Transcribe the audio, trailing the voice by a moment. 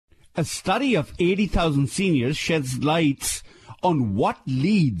A study of 80,000 seniors sheds lights on what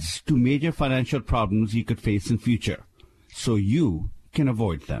leads to major financial problems you could face in future, so you can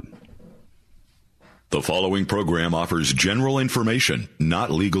avoid them. The following program offers general information,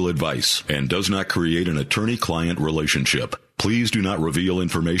 not legal advice, and does not create an attorney-client relationship. Please do not reveal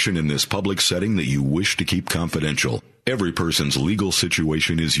information in this public setting that you wish to keep confidential. Every person's legal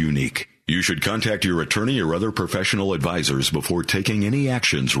situation is unique. You should contact your attorney or other professional advisors before taking any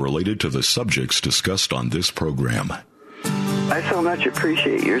actions related to the subjects discussed on this program. I so much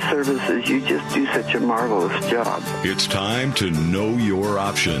appreciate your services. You just do such a marvelous job. It's time to know your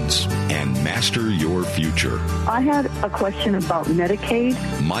options and master your future. I had a question about Medicaid.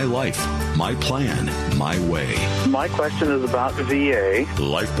 My life, my plan, my way. My question is about VA.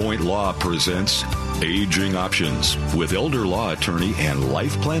 LifePoint Law presents Aging Options with elder law attorney and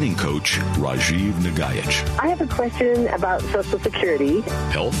life planning coach Rajiv Nagaich. I have a question about Social Security.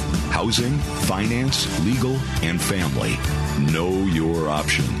 Health, housing, finance, legal, and family. Know your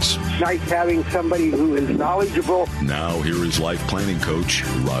options. Nice having somebody who is knowledgeable. Now here is life planning coach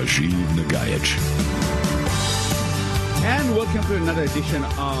Rajiv Nagaich. And welcome to another edition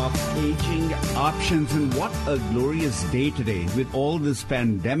of Aging Options. And what a glorious day today with all this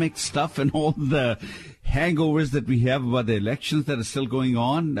pandemic stuff and all the hangovers that we have about the elections that are still going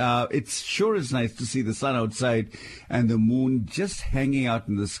on. It sure is nice to see the sun outside and the moon just hanging out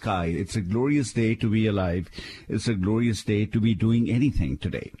in the sky. It's a glorious day to be alive. It's a glorious day to be doing anything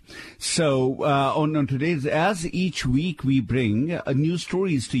today. So on today's, as each week, we bring new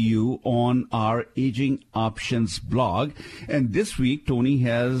stories to you on our Aging Options blog. And this week, Tony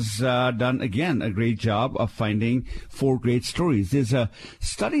has done, again, a great job of finding 4 great stories. There's a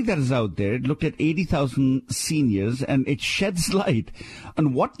study that is out there. It looked at 80,000 seniors, and it sheds light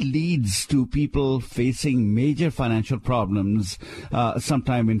on what leads to people facing major financial problems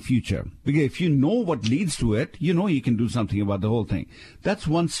sometime in future. Because if you know what leads to it, you know you can do something about the whole thing. That's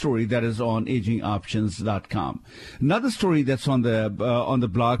one story that is on agingoptions.com. Another story that's on the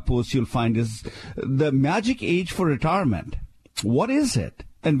blog post you'll find is the magic age for retirement. What is it?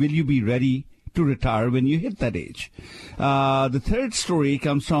 And will you be ready to retire when you hit that age? The third story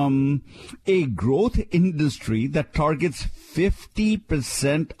comes from a growth industry that targets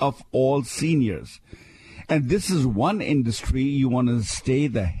 50% of all seniors. And this is one industry you want to stay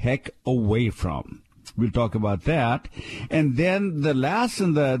the heck away from. We'll talk about that. And then the last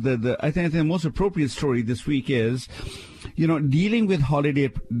and I think the most appropriate story this week is, dealing with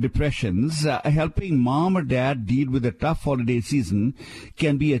holiday depressions. Helping mom or dad deal with a tough holiday season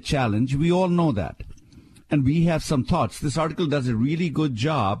can be a challenge. We all know that. And we have some thoughts. This article does a really good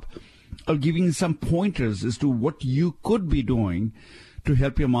job of giving some pointers as to what you could be doing to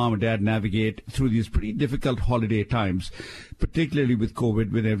help your mom or dad navigate through these pretty difficult holiday times, particularly with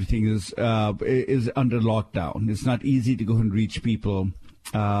COVID, when everything is under lockdown. It's not easy to go and reach people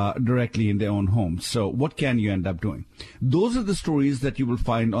directly in their own homes. So what can you end up doing? Those are the stories that you will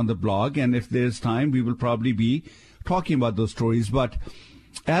find on the blog. And if there's time, we will probably be talking about those stories. But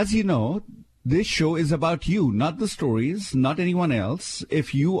as you know, this show is about you, not the stories, not anyone else.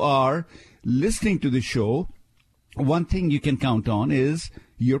 If you are listening to the show, one thing you can count on is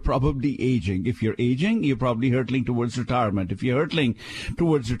you're probably aging. If you're aging, you're probably hurtling towards retirement. If you're hurtling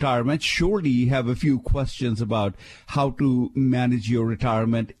towards retirement, surely you have a few questions about how to manage your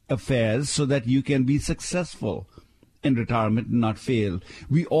retirement affairs so that you can be successful in retirement and not fail.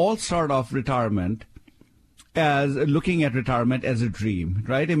 We all start off retirement as looking at retirement as a dream,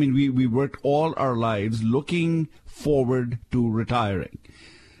 right? I mean, we worked all our lives looking forward to retiring.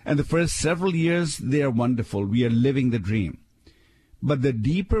 And the first several years, they are wonderful. We are living the dream. But the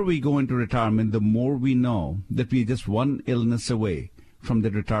deeper we go into retirement, the more we know that we are just one illness away from the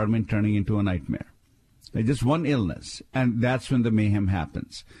retirement turning into a nightmare. Just one illness. And that's when the mayhem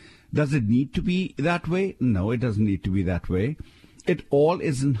happens. Does it need to be that way? No, it doesn't need to be that way. It all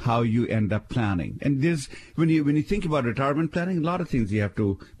isn't how you end up planning. And there's, when you think about retirement planning, a lot of things you have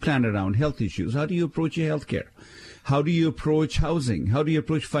to plan around. Health issues. How do you approach your health care? How do you approach housing? How do you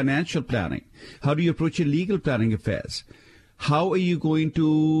approach financial planning? How do you approach your legal planning affairs? How are you going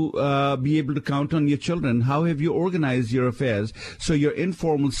to be able to count on your children? How have you organized your affairs so your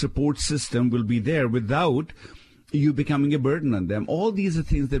informal support system will be there without you becoming a burden on them? All these are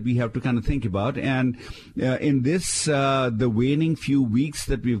things that we have to kind of think about. And in this, the waning few weeks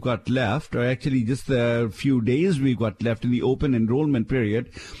that we've got left, or actually just the few days we've got left in the open enrollment period,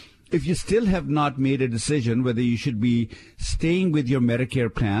 if you still have not made a decision whether you should be staying with your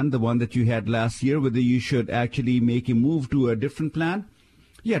Medicare plan, the one that you had last year, whether you should actually make a move to a different plan,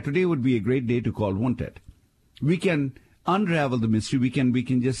 today would be a great day to call, won't it? We can unravel the mystery. We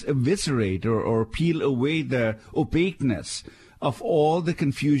can just eviscerate or peel away the opaqueness of all the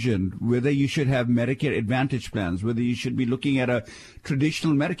confusion, whether you should have Medicare Advantage plans, whether you should be looking at a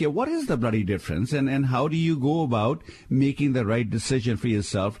traditional Medicare. What is the bloody difference? And how do you go about making the right decision for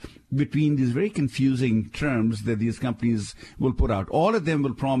yourself between these very confusing terms that these companies will put out? All of them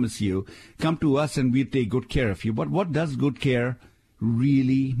will promise you, come to us and we'll take good care of you. But what does good care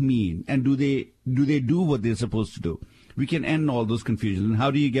really mean? And do they do what they're supposed to do? We can end all those confusions. And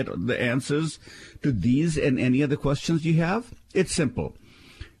how do you get the answers to these and any other questions you have? It's simple.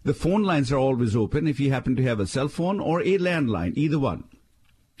 The phone lines are always open if you happen to have a cell phone or a landline, either one.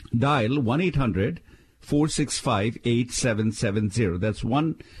 Dial 1-800-465-8770. That's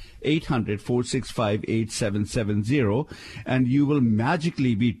 1-800-465-8770. And you will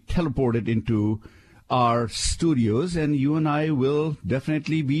magically be teleported into our studios, and you and I will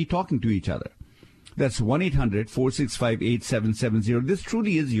definitely be talking to each other. That's 1-800-465-8770. This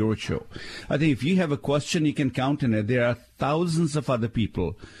truly is your show. I think if you have a question, you can count on it. There are thousands of other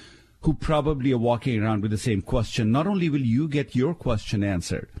people who probably are walking around with the same question. Not only will you get your question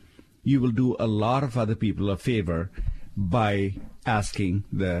answered, you will do a lot of other people a favor by asking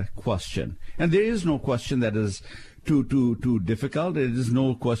the question. And there is no question that is too difficult. There is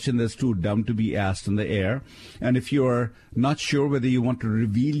no question that's too dumb to be asked on the air. And if you're not sure whether you want to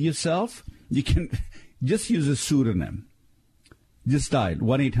reveal yourself, you can just use a pseudonym. Just dial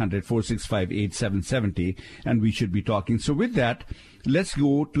 1-800-465-8770, and we should be talking. So with that, let's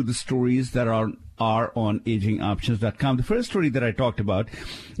go to the stories that are on agingoptions.com. The first story that I talked about,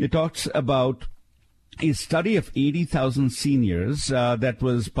 it talks about a study of 80,000 seniors that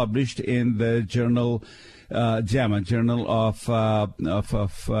was published in the journal JAMA, Journal of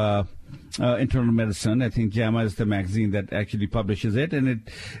Internal Medicine. I think JAMA is the magazine that actually publishes it, and it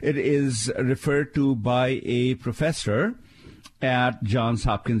is referred to by a professor at Johns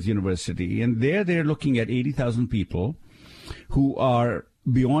Hopkins University. And there they're looking at 80,000 people who are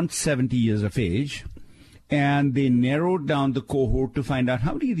beyond 70 years of age, and they narrowed down the cohort to find out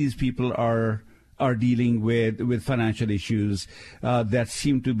how many of these people are dealing with financial issues that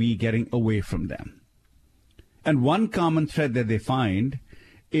seem to be getting away from them. And one common thread that they find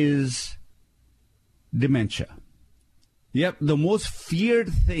is dementia. Yep, the most feared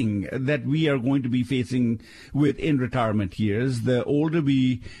thing that we are going to be facing with in retirement years. The older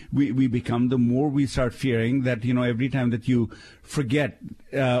we become, the more we start fearing that, every time that you forget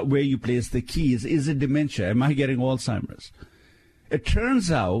where you place the keys, is it dementia? Am I getting Alzheimer's? It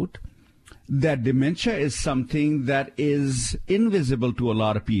turns out that dementia is something that is invisible to a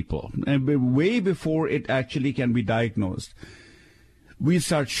lot of people. And way before it actually can be diagnosed, we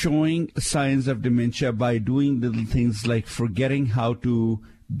start showing signs of dementia by doing little things like forgetting how to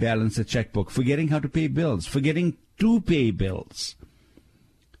balance a checkbook, forgetting how to pay bills, forgetting to pay bills.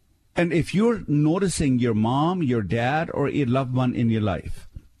 And if you're noticing your mom, your dad, or a loved one in your life,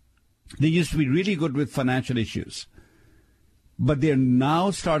 they used to be really good with financial issues, but they're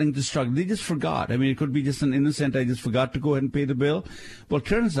now starting to struggle. They just forgot. I mean, it could be just an innocent, I just forgot to go ahead and pay the bill. Well, it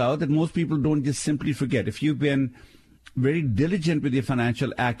turns out that most people don't just simply forget. If you've been very diligent with your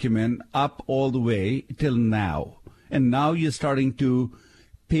financial acumen up all the way till now, and now you're starting to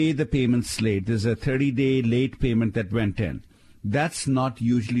pay the payments late. There's a 30-day late payment that went in. That's not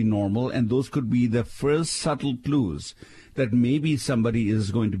usually normal, and those could be the first subtle clues that maybe somebody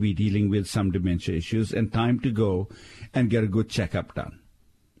is going to be dealing with some dementia issues, and time to go and get a good checkup done.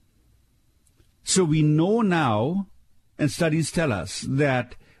 So we know now, and studies tell us,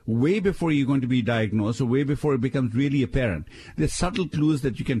 that way before you're going to be diagnosed, or way before it becomes really apparent, there's subtle clues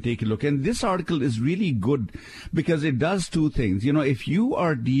that you can take a look. And this article is really good because it does two things. If you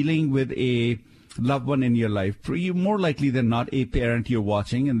are dealing with a loved one in your life, you're more likely than not a parent you're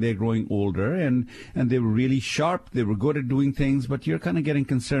watching, and they're growing older, and they were really sharp, they were good at doing things, but you're kind of getting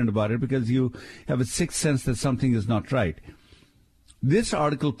concerned about it because you have a sixth sense that something is not right. This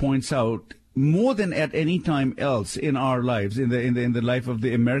article points out, more than at any time else in our lives, in the life of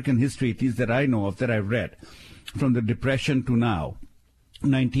the American history, at least that I know of, that I've read, from the Depression to now,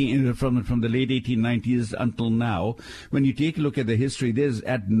 from the late 1890s until now, when you take a look at the history, there's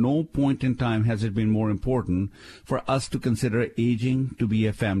at no point in time has it been more important for us to consider aging to be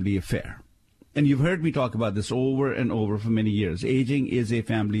a family affair. And you've heard me talk about this over and over for many years. Aging is a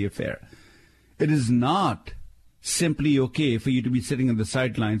family affair. It is not simply okay for you to be sitting on the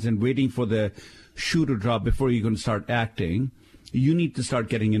sidelines and waiting for the shoe to drop before you're going to start acting. You need to start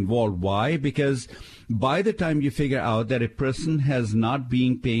getting involved. Why? Because by the time you figure out that a person has not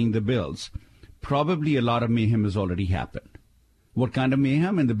been paying the bills, probably a lot of mayhem has already happened. What kind of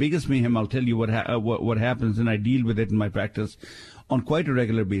mayhem? And the biggest mayhem, I'll tell you what happens, and I deal with it in my practice on quite a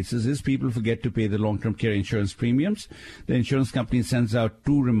regular basis, is people forget to pay the long-term care insurance premiums. The insurance company sends out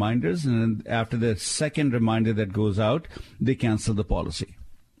 2 reminders, and then after the second reminder that goes out, they cancel the policy.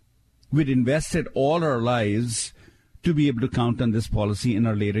 We'd invested all our lives to be able to count on this policy in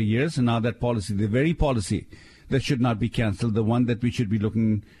our later years, and now that policy, the very policy that should not be canceled, the one that we should be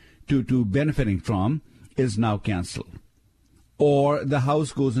looking to benefiting from, is now canceled. Or the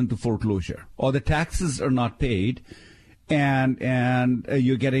house goes into foreclosure, or the taxes are not paid, and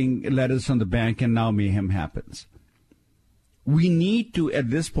you're getting letters from the bank, and now mayhem happens. We need to, at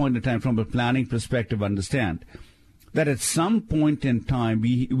this point in time, from a planning perspective, understand that at some point in time,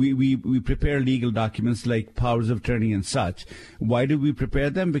 we prepare legal documents like powers of attorney and such. Why do we prepare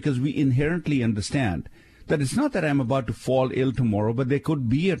them? Because we inherently understand that it's not that I'm about to fall ill tomorrow, but there could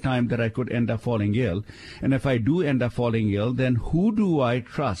be a time that I could end up falling ill. And if I do end up falling ill, then who do I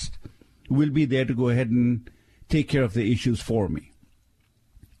trust will be there to go ahead and take care of the issues for me?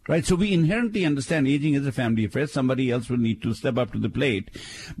 Right? So we inherently understand aging is a family affair. Somebody else will need to step up to the plate.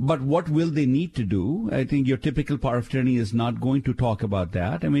 But what will they need to do? I think your typical power of attorney is not going to talk about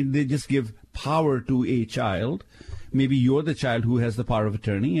that. I mean, they just give power to a child. Maybe you're the child who has the power of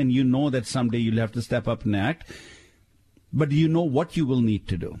attorney, and you know that someday you'll have to step up and act. But you know what you will need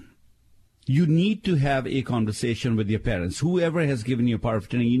to do. You need to have a conversation with your parents. Whoever has given you a power of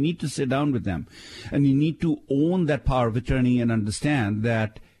attorney, you need to sit down with them. And you need to own that power of attorney and understand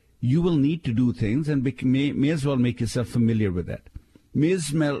that you will need to do things, and may as well make yourself familiar with that. May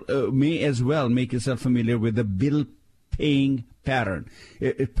as well make yourself familiar with the bill-paying pattern.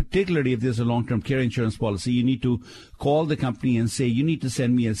 Particularly if there's a long-term care insurance policy, you need to call the company and say, you need to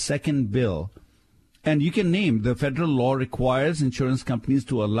send me a second bill. And you can name, the federal law requires insurance companies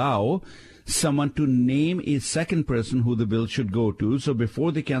to allow someone to name a second person who the bill should go to. So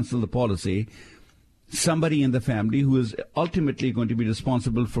before they cancel the policy, somebody in the family who is ultimately going to be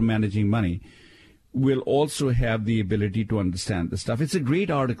responsible for managing money will also have the ability to understand this stuff. It's a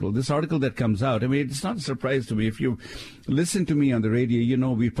great article. This article that comes out, I mean, it's not a surprise to me. If you listen to me on the radio, you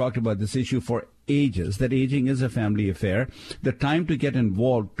know we've talked about this issue for ages, that aging is a family affair. The time to get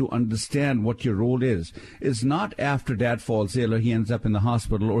involved, to understand what your role is not after dad falls ill or he ends up in the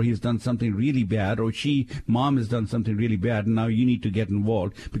hospital or he's done something really bad or mom has done something really bad and now you need to get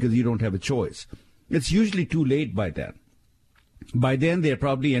involved because you don't have a choice. It's usually too late by then. By then, they're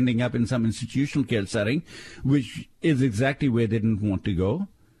probably ending up in some institutional care setting, which is exactly where they didn't want to go.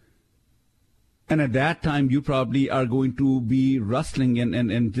 And at that time, you probably are going to be rustling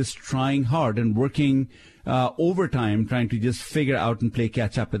and just trying hard and working overtime, trying to just figure out and play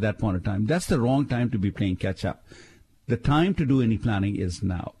catch-up at that point in time. That's the wrong time to be playing catch-up. The time to do any planning is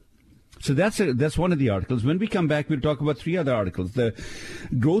now. So that's one of the articles. When we come back, we'll talk about 3 other articles. The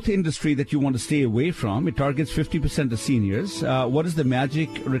growth industry that you want to stay away from. It targets 50% of seniors. What is the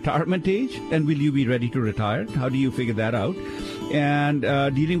magic retirement age? And will you be ready to retire? How do you figure that out? And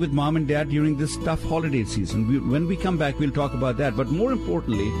dealing with mom and dad during this tough holiday season. When we come back, we'll talk about that. But more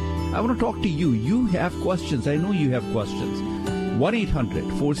importantly, I want to talk to you. You have questions. I know you have questions.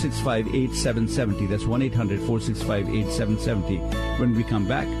 1-800-465-8770. That's 1-800-465-8770. When we come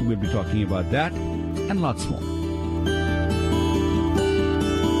back, we'll be talking about that and lots more.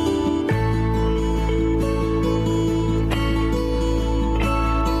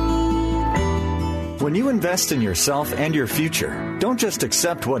 When you invest in yourself and your future, don't just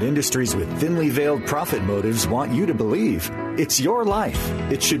accept what industries with thinly veiled profit motives want you to believe. It's your life.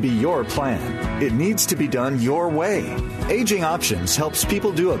 It should be your plan. It needs to be done your way. Aging Options helps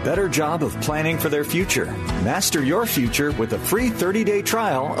people do a better job of planning for their future. Master your future with a free 30-day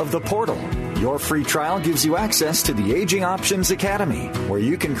trial of the portal. Your free trial gives you access to the Aging Options Academy, where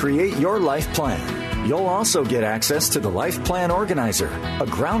you can create your life plan. You'll also get access to the Life Plan Organizer, a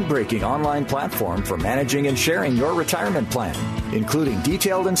groundbreaking online platform for managing and sharing your retirement plan, including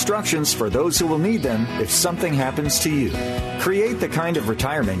detailed instructions for those who will need them if something happens to you. Create the kind of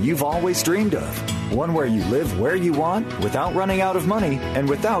retirement you've always dreamed of, one where you live where you want without running out of money and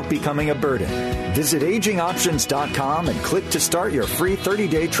without becoming a burden. Visit agingoptions.com and click to start your free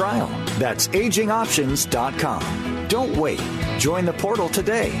 30-day trial. That's agingoptions.com. Don't wait. Join the portal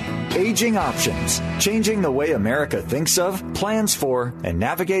today. Aging Options, changing the way America thinks of, plans for, and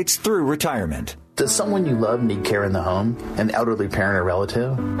navigates through retirement. Does someone you love need care in the home? An elderly parent or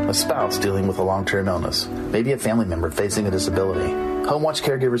relative? A spouse dealing with a long-term illness? Maybe a family member facing a disability? HomeWatch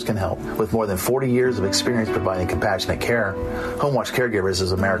Caregivers can help. With more than 40 years of experience providing compassionate care, HomeWatch Caregivers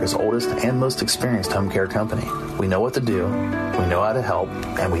is America's oldest and most experienced home care company. We know what to do, we know how to help,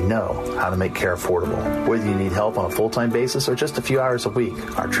 and we know how to make care affordable. Whether you need help on a full-time basis or just a few hours a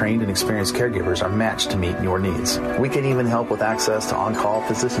week, our trained and experienced caregivers are matched to meet your needs. We can even help with access to on-call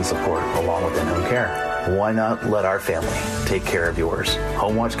physician support along with in-home care. Why not let our family take care of yours?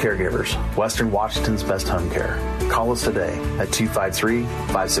 HomeWatch Caregivers, Western Washington's best home care. Call us today at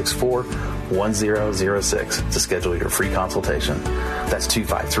 253-564-1006 to schedule your free consultation. That's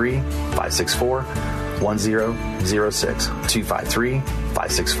 253-564-1006.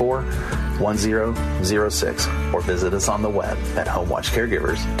 253-564-1006. Or visit us on the web at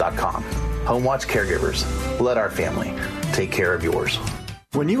homewatchcaregivers.com. HomeWatch Caregivers. Let our family take care of yours.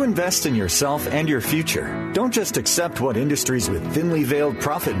 When you invest in yourself and your future, don't just accept what industries with thinly veiled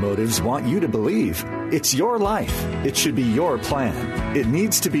profit motives want you to believe. It's your life. It should be your plan. It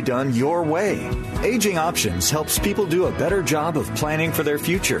needs to be done your way. Aging Options helps people do a better job of planning for their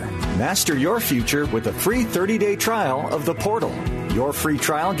future. Master your future with a free 30-day trial of the portal. Your free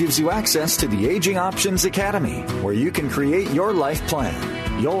trial gives you access to the Aging Options Academy, where you can create your life plan.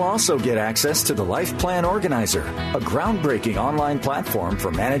 You'll also get access to the Life Plan Organizer, a groundbreaking online platform for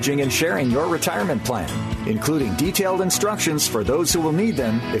managing and sharing your retirement plan, including detailed instructions for those who will need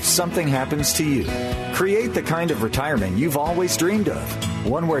them if something happens to you. Create the kind of retirement you've always dreamed of,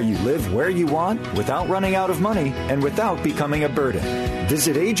 one where you live where you want without running out of money and without becoming a burden.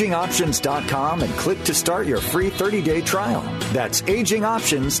 Visit agingoptions.com and click to start your free 30-day trial. That's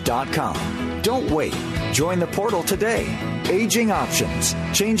agingoptions.com. Don't wait. Join the portal today. Aging Options,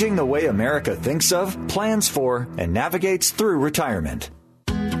 changing the way America thinks of, plans for, and navigates through retirement.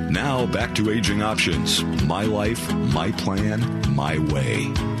 Now back to Aging Options. My life, my plan, my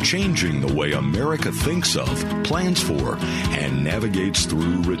way. Changing the way America thinks of, plans for, and navigates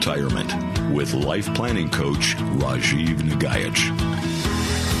through retirement. With life planning coach Rajiv Nagaich.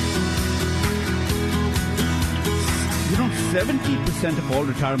 70% of all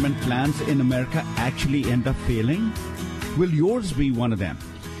retirement plans in America actually end up failing. Will yours be one of them?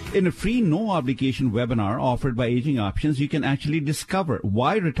 In a free, no-obligation webinar offered by Aging Options, you can actually discover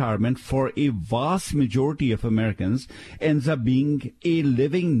why retirement for a vast majority of Americans ends up being a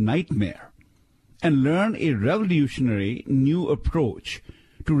living nightmare, and learn a revolutionary new approach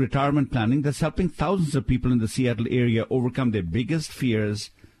to retirement planning that's helping thousands of people in the Seattle area overcome their biggest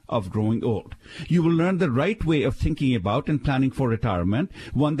fears of growing old. You will learn the right way of thinking about and planning for retirement,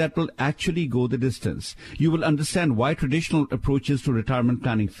 one that will actually go the distance. You will understand why traditional approaches to retirement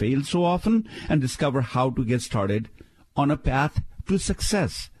planning fail so often and discover how to get started on a path to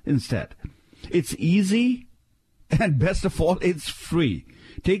success instead. It's easy, and best of all, it's free.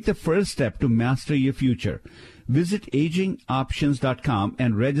 Take the first step to master your future. Visit agingoptions.com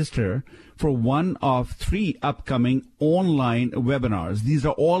and register for one of 3 upcoming online webinars. These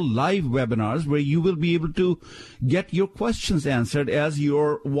are all live webinars where you will be able to get your questions answered as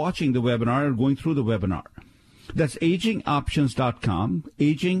you're watching the webinar or going through the webinar. That's agingoptions.com,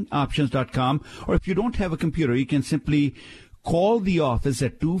 agingoptions.com. Or if you don't have a computer, you can simply call the office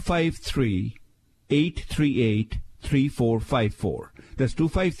at 253-838-3454. That's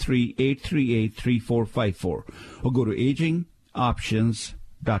 253-838-3454. Or go to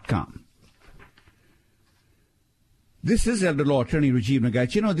agingoptions.com. This is Elder Law Attorney Rajiv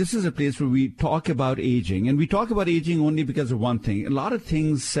Nagaich. You know, this is a place where we talk about aging, and we talk about aging only because of one thing. A lot of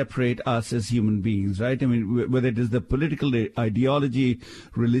things separate us as human beings, right? I mean, whether it is the political ideology,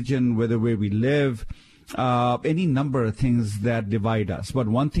 religion, whether where we live, any number of things that divide us. But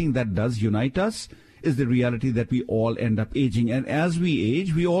one thing that does unite us is the reality that we all end up aging. And as we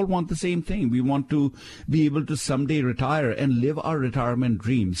age, we all want the same thing. We want to be able to someday retire and live our retirement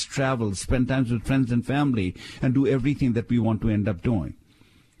dreams, travel, spend time with friends and family, and do everything that we want to end up doing.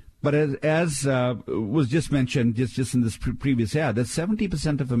 But as was just mentioned just in this previous ad, that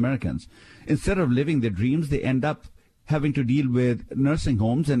 70% of Americans, instead of living their dreams, they end up having to deal with nursing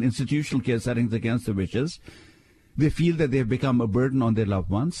homes and institutional care settings against their wishes. They feel that they've become a burden on their loved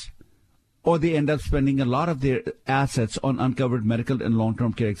ones, or they end up spending a lot of their assets on uncovered medical and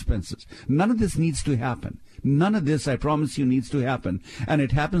long-term care expenses. None of this needs to happen. None of this, I promise you, needs to happen. And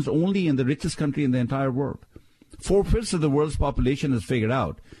it happens only in the richest country in the entire world. 4/5 of the world's population has figured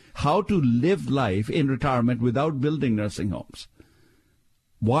out how to live life in retirement without building nursing homes.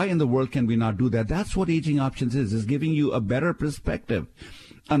 Why in the world can we not do that? That's what Aging Options is giving you a better perspective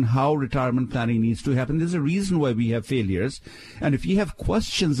on how retirement planning needs to happen. There's a reason why we have failures. And if you have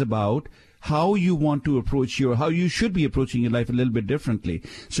questions about how you want to approach how you should be approaching your life a little bit differently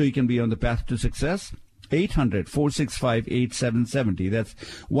so you can be on the path to success, 800-465-8770. That's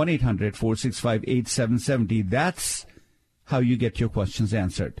 1-800-465-8770. That's how you get your questions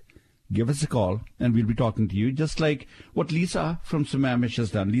answered. Give us a call, and we'll be talking to you, just like what Lisa from Sammamish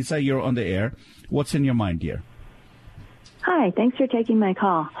has done. Lisa, you're on the air. What's in your mind, dear? Hi, thanks for taking my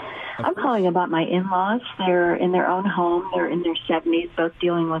call. I'm calling about my in-laws. They're in their own home. They're in their 70s, both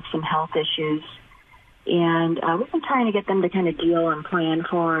dealing with some health issues. And we've been trying to get them to kind of deal and plan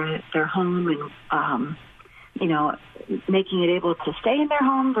for their home and, making it able to stay in their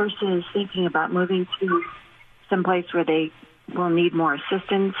home versus thinking about moving to some place where they will need more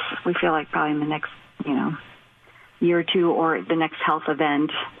assistance. We feel like probably in the next, year or two or the next health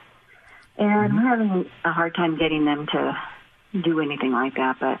event. And we're having a hard time getting them to do anything like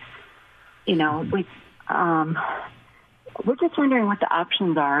that. But, we're just wondering what the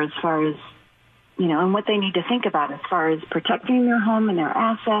options are as far as, and what they need to think about as far as protecting their home and their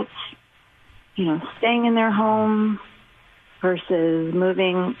assets, staying in their home versus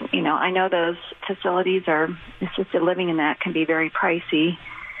moving. I know those facilities are assisted living, and that can be very pricey,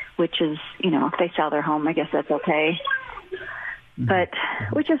 which is, if they sell their home, I guess that's okay. But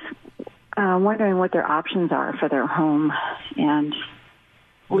we're just wondering what their options are for their home, and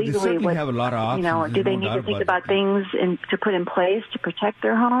legally, they have a lot of options. Do they need to think about things to put in place to protect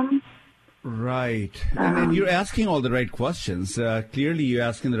their home? Right, and you're asking all the right questions. Clearly, you're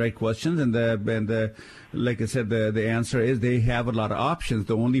asking the right questions, and the like I said, the answer is they have a lot of options.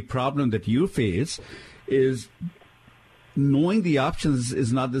 The only problem that you face is knowing the options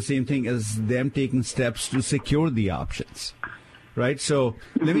is not the same thing as them taking steps to secure the options. Right. So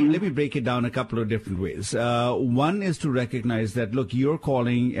let me break it down a couple of different ways. One is to recognize that, look, you're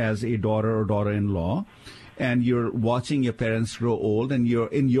calling as a daughter or daughter-in-law, and you're watching your parents grow old, and you're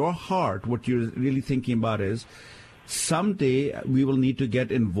in your heart, what you're really thinking about is someday we will need to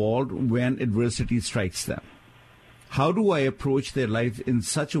get involved when adversity strikes them. How do I approach their life in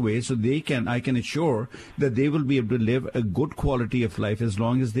such a way so I can assure that they will be able to live a good quality of life as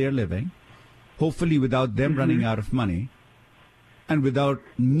long as they're living, hopefully without them running out of money, and without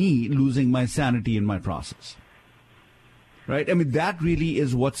me losing my sanity in my process, right? I mean, that really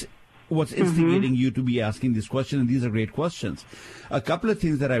is what's instigating you to be asking this question, and these are great questions. A couple of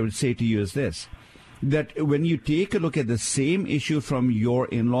things that I would say to you is this, that when you take a look at the same issue from your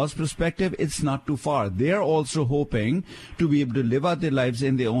in-laws' perspective, it's not too far. They're also hoping to be able to live out their lives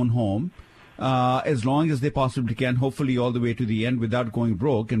in their own home as long as they possibly can, hopefully all the way to the end without going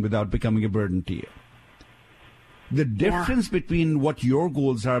broke and without becoming a burden to you. The difference between what your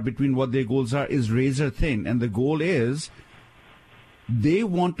goals are, between what their goals are, is razor thin. And the goal is they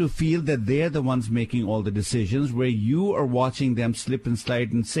want to feel that they're the ones making all the decisions, where you are watching them slip and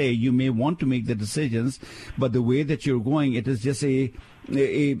slide and say, you may want to make the decisions, but the way that you're going, it is just a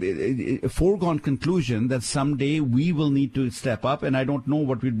foregone conclusion that someday we will need to step up, and I don't know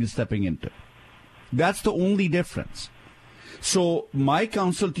what we'll be stepping into. That's the only difference. So my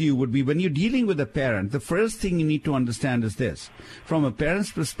counsel to you would be, when you're dealing with a parent, the first thing you need to understand is this. From a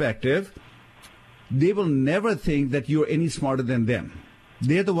parent's perspective, they will never think that you're any smarter than them.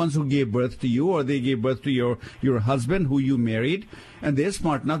 They're the ones who gave birth to you, or they gave birth to your husband who you married, and they're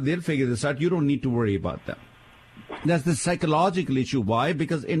smart enough, they'll figure this out. You don't need to worry about them. That's the psychological issue. Why?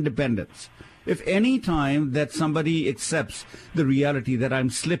 Because independence. If any time that somebody accepts the reality that I'm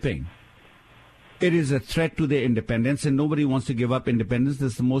slipping, it is a threat to their independence, and nobody wants to give up independence.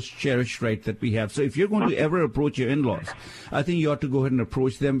 That's the most cherished right that we have. So if you're going to ever approach your in-laws, I think you ought to go ahead and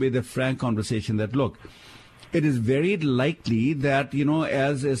approach them with a frank conversation that, look, it is very likely that,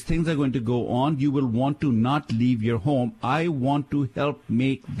 as things are going to go on, you will want to not leave your home. I want to help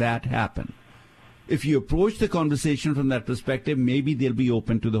make that happen. If you approach the conversation from that perspective, maybe they'll be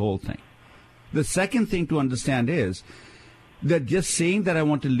open to the whole thing. The second thing to understand is that just saying that I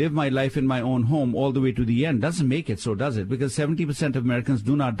want to live my life in my own home all the way to the end doesn't make it so, does it? Because 70% of Americans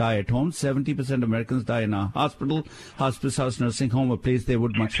do not die at home. 70% of Americans die in a hospital, hospice house, nursing home, a place they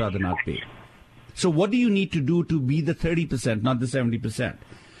would much rather not be. So what do you need to do to be the 30%, not the 70%?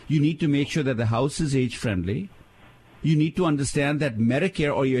 You need to make sure that the house is age-friendly. You need to understand that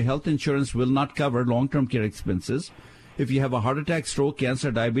Medicare or your health insurance will not cover long-term care expenses. If you have a heart attack, stroke, cancer,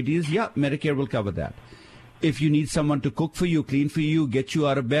 diabetes, Medicare will cover that. If you need someone to cook for you, clean for you, get you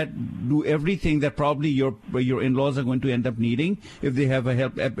out of bed, do everything that probably your in-laws are going to end up needing if they have a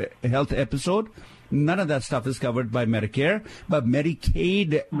health episode, none of that stuff is covered by Medicare, but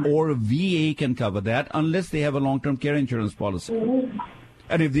Medicaid or VA can cover that unless they have a long-term care insurance policy.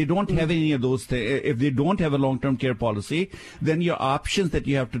 And if they don't have any of those things, if they don't have a long-term care policy, then your options that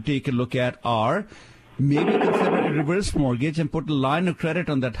you have to take a look at are Maybe consider a reverse mortgage and put a line of credit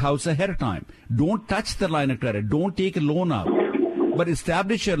on that house ahead of time. Don't touch the line of credit. Don't take a loan out. But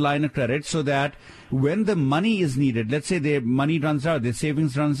establish a line of credit so that when the money is needed, let's say their money runs out, their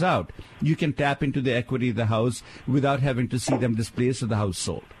savings runs out, you can tap into the equity of the house without having to see them displaced or the house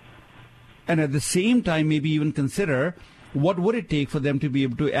sold. And at the same time, maybe even consider what would it take for them to be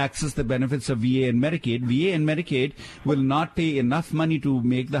able to access the benefits of VA and Medicaid. VA and Medicaid will not pay enough money to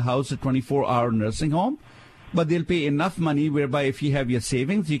make the house a 24-hour nursing home, but they'll pay enough money whereby if you have your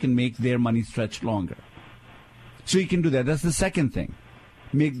savings, you can make their money stretch longer. So you can do that. That's the second thing.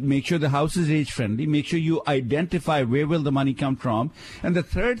 Make sure the house is age-friendly. Make sure you identify where will the money come from. And the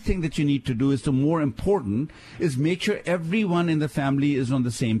third thing that you need to do is the more important is make sure everyone in the family is on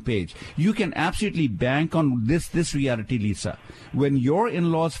the same page. You can absolutely bank on this reality, Lisa. When your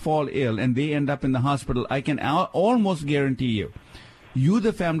in-laws fall ill and they end up in the hospital, I can almost guarantee you,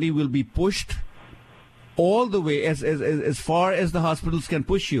 the family will be pushed all the way as far as the hospitals can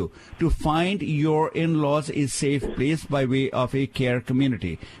push you to find your in-laws a safe place by way of a care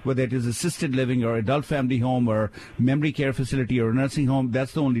community, whether it is assisted living or adult family home or memory care facility or nursing home.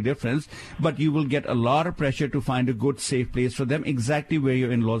 That's the only difference. But you will get a lot of pressure to find a good, safe place for them exactly where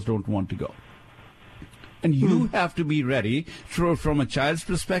your in-laws don't want to go. And you have to be ready. From a child's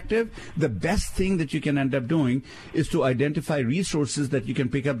perspective, the best thing that you can end up doing is to identify resources that you can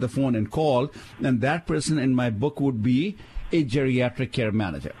pick up the phone and call. And that person in my book would be a geriatric care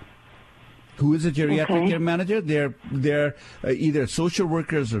manager. Who is a geriatric care manager? They're either social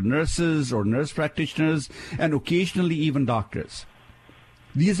workers or nurses or nurse practitioners and occasionally even doctors.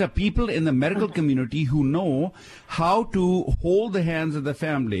 These are people in the medical community who know how to hold the hands of the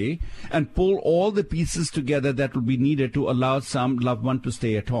family and pull all the pieces together that will be needed to allow some loved one to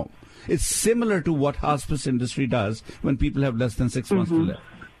stay at home. It's similar to what hospice industry does when people have less than 6 months to live.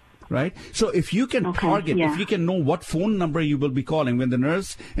 Right? So if you can target, if you can know what phone number you will be calling when the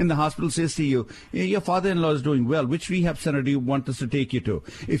nurse in the hospital says to you, your father-in-law is doing well, which rehab center do you want us to take you to?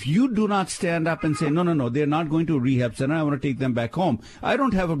 If you do not stand up and say, no, they're not going to a rehab center, I want to take them back home, I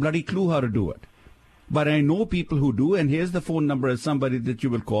don't have a bloody clue how to do it. But I know people who do, and here's the phone number of somebody that you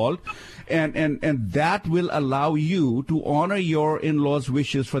will call, and that will allow you to honor your in-laws'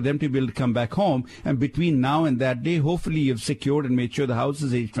 wishes for them to be able to come back home. And between now and that day, hopefully you've secured and made sure the house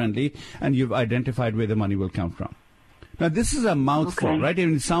is age-friendly, and you've identified where the money will come from. Now, this is a mouthful, right?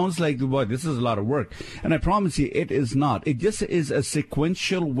 And it sounds like, boy, this is a lot of work. And I promise you, it is not. It just is a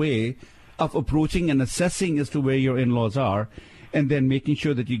sequential way of approaching and assessing as to where your in-laws are, and then making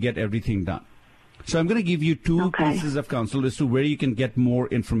sure that you get everything done. So I'm going to give you two pieces of counsel as to where you can get more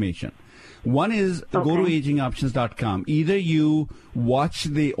information. One is go to agingoptions.com. Either you watch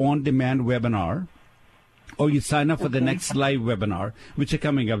the on-demand webinar or you sign up for the next live webinar, which are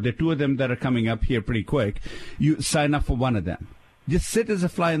coming up. There are two of them that are coming up here pretty quick. You sign up for one of them. Just sit as a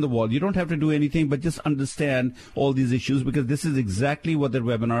fly on the wall. You don't have to do anything, but just understand all these issues, because this is exactly what the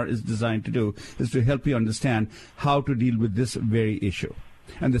webinar is designed to do, is to help you understand how to deal with this very issue.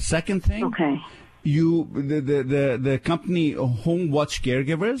 And the second thing, the company Home Watch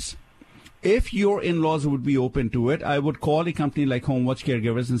Caregivers, if your in-laws would be open to it, I would call a company like Home Watch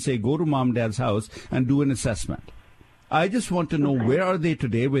Caregivers and say, go to mom and dad's house and do an assessment. I just want to know where are they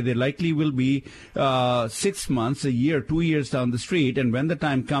today, where they likely will be 6 months, a year, 2 years down the street. And when the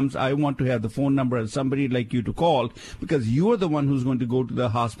time comes, I want to have the phone number of somebody like you to call, because you are the one who's going to go to the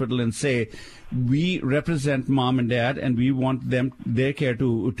hospital and say, we represent mom and dad and we want their care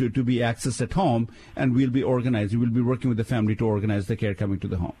to be accessed at home, and we'll be organized. We'll be working with the family to organize the care coming to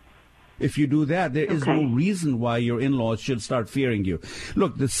the home. If you do that, there is no reason why your in-laws should start fearing you.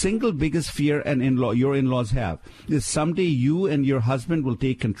 Look, the single biggest fear your in-laws have is someday you and your husband will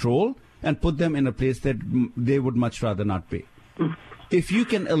take control and put them in a place that they would much rather not be. If you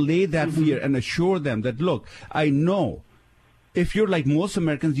can allay that fear and assure them that, look, I know if you're like most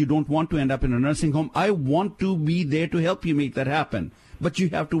Americans, you don't want to end up in a nursing home. I want to be there to help you make that happen. But you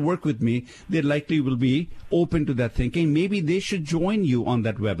have to work with me. They likely will be open to that thinking. Maybe they should join you on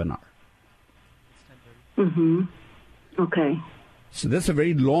that webinar. Okay. So that's a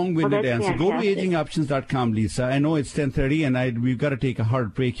very long-winded answer. Go to agingoptions.com, Lisa. I know it's 10:30 and we've got to take a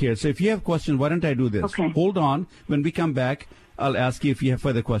hard break here. So if you have questions, why don't I do this? Hold on. When we come back, I'll ask you if you have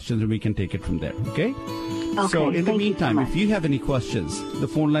further questions and we can take it from there. Okay? So in the meantime, if you have any questions, the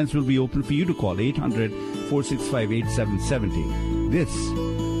phone lines will be open for you to call 800-465-8770. This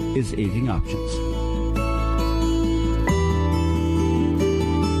is Aging Options.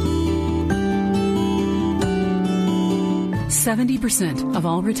 70% of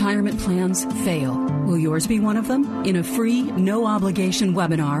all retirement plans fail. Will yours be one of them? In a free, no-obligation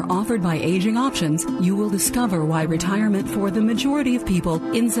webinar offered by Aging Options, you will discover why retirement for the majority of people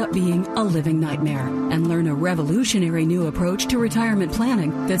ends up being a living nightmare and learn a revolutionary new approach to retirement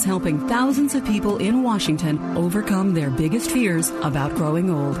planning that's helping thousands of people in Washington overcome their biggest fears about growing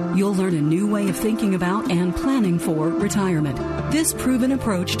old. You'll learn a new way of thinking about and planning for retirement. This proven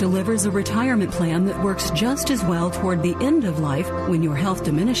approach delivers a retirement plan that works just as well toward the end of life when your health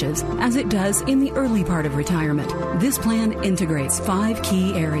diminishes as it does in the early part of retirement. This plan integrates 5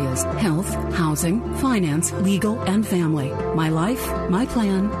 key areas: health, housing, finance, legal, and family. My life, my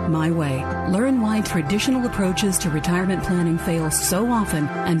plan, my way. Learn why traditional approaches to retirement planning fail so often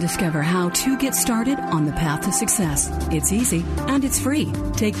and discover how to get started on the path to success. It's easy and it's free.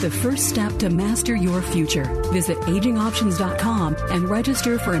 Take the first step to master your future. Visit agingoptions.com and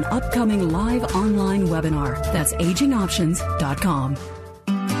register for an upcoming live online webinar. That's agingoptions.com.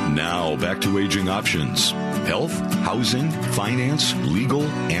 Now back to Aging Options. Health, housing, finance, legal,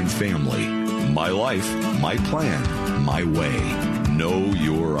 and family. My life, my plan, my way. Know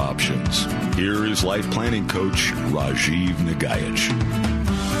your options. Here is life planning coach Rajiv Nagaich.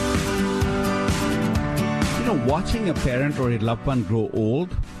 You know, watching a parent or a loved one grow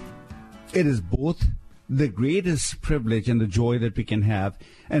old, it is both the greatest privilege and the joy that we can have,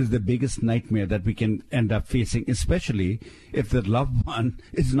 and the biggest nightmare that we can end up facing, especially if the loved one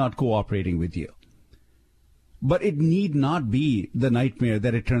is not cooperating with you. But it need not be the nightmare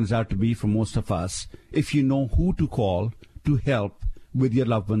that it turns out to be for most of us if you know who to call to help with your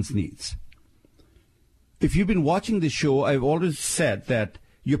loved one's needs. If you've been watching the show, I've always said that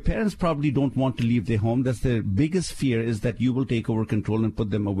your parents probably don't want to leave their home. That's their biggest fear, is that you will take over control and put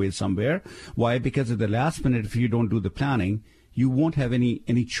them away somewhere. Why? Because at the last minute, if you don't do the planning, you won't have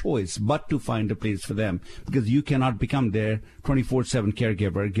any choice but to find a place for them, because you cannot become their 24/7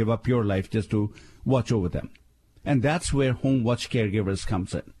 caregiver, give up your life just to watch over them. And that's where Home Watch Caregivers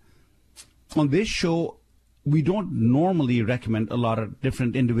comes in. On this show, we don't normally recommend a lot of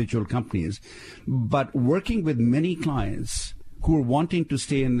different individual companies, but working with many clients who are wanting to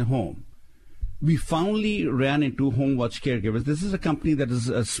stay in the home, we finally ran into Home Watch Caregivers. This is a company that is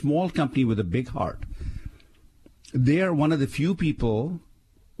a small company with a big heart. They are one of the few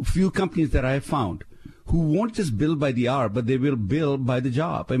companies that I have found who won't just bill by the hour, but they will bill by the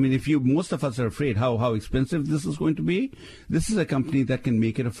job. I mean, most of us are afraid how expensive this is going to be. This is a company that can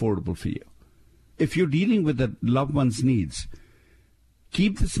make it affordable for you. If you're dealing with the loved one's needs,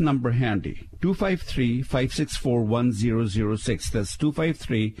 keep this number handy, 253-564-1006. That's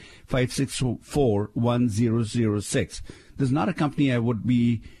 253-564-1006. There's not a company I would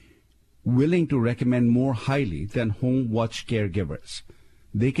be willing to recommend more highly than Home Watch Caregivers.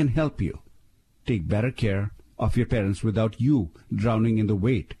 They can help you take better care of your parents without you drowning in the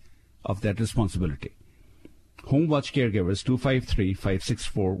weight of that responsibility. Home Watch Caregivers,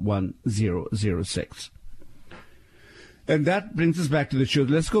 253-564-1006. And that brings us back to the show.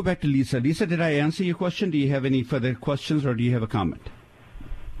 Let's go back to Lisa. Lisa, did I answer your question? Do you have any further questions, or do you have a comment?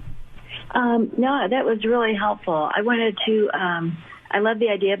 No, that was really helpful. I wanted to, I love the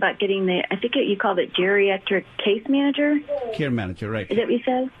idea about getting I think you called it geriatric case manager? Care manager, right. Is that what you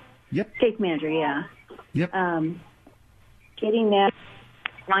said? Yep. Case manager, yeah. Yep. Getting that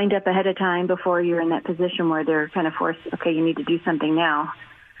lined up ahead of time before you're in that position where they're kind of forced, okay, you need to do something now,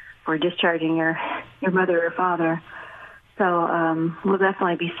 or discharging your mother or father. So we'll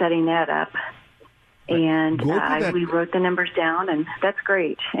definitely be setting that up. And we wrote the numbers down, and that's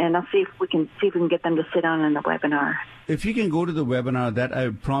great. And I'll see if we can get them to sit on in the webinar. If you can go to the webinar, that I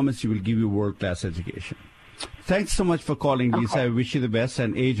promise you will give you world-class education. Thanks so much for calling, Lisa. Okay. I wish you the best,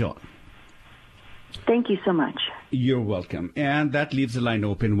 and age on. Thank you so much. You're welcome. And that leaves the line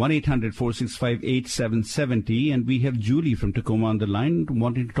open, 1-800-465-8770. And we have Julie from Tacoma on the line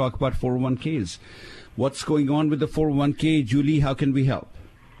wanting to talk about 401ks. What's going on with the 401k? Julie, how can we help?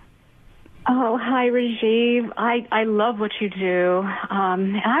 Oh, hi, Rajiv. I love what you do.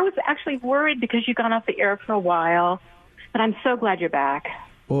 And I was actually worried because you've gone off the air for a while, but I'm so glad you're back.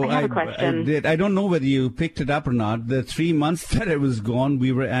 Oh, I have a question. I did. I don't know whether you picked it up or not. The 3 months that I was gone,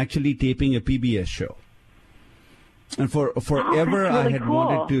 we were actually taping a PBS show. And forever really I had cool.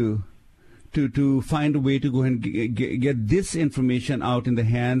 wanted to find a way to go and get this information out in the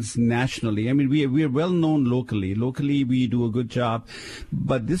hands nationally. I mean, we are well known locally. Locally, we do a good job.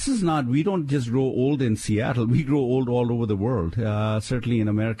 But this is not, we don't just grow old in Seattle. We grow old all over the world, certainly in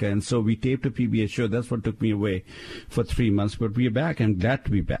America. And so we taped a PBS show. That's what took me away for 3 months. But we are back. I'm glad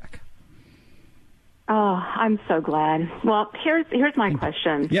to be back. Oh, I'm so glad. Well, here's my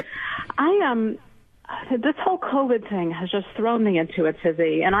question. Yep. this whole COVID thing has just thrown me into a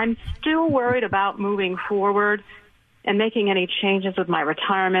tizzy, and I'm still worried about moving forward and making any changes with my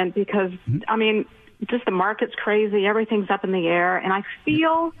retirement because, I mean, just the market's crazy, everything's up in the air, and I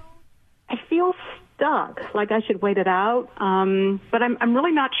feel stuck, like I should wait it out. But I'm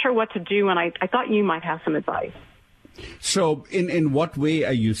really not sure what to do, and I thought you might have some advice. So, in what way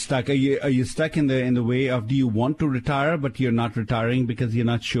are you stuck? Are you stuck in the way of, do you want to retire but you're not retiring because you're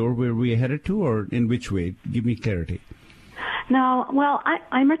not sure where we're headed to, or in which way? Give me clarity. No, well,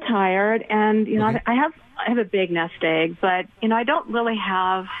 I'm retired, and you know, okay. I have a big nest egg, but you know, I don't really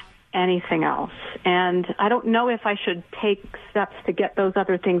have anything else, and I don't know if I should take steps to get those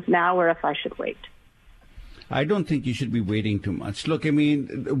other things now or if I should wait. I don't think you should be waiting too much. Look, I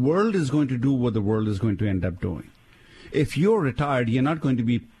mean, the world is going to do what the world is going to end up doing. If you're retired, you're not going to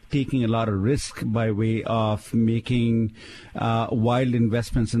be taking a lot of risk by way of making wild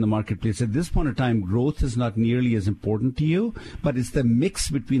investments in the marketplace. At this point in time, growth is not nearly as important to you, but it's the mix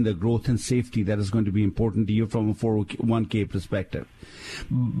between the growth and safety that is going to be important to you from a 401k perspective.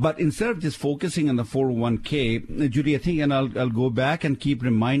 But instead of just focusing on the 401k, Judy, I think, and I'll go back and keep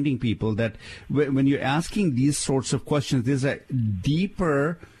reminding people that when you're asking these sorts of questions, there's a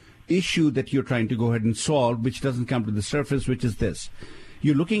deeper issue that you're trying to go ahead and solve, which doesn't come to the surface, which is this.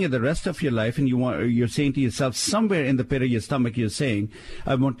 You're looking at the rest of your life and you're saying to yourself, somewhere in the pit of your stomach, you're saying,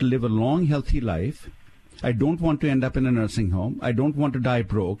 I want to live a long, healthy life. I don't want to end up in a nursing home. I don't want to die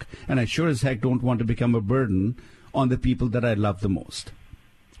broke. And I sure as heck don't want to become a burden on the people that I love the most.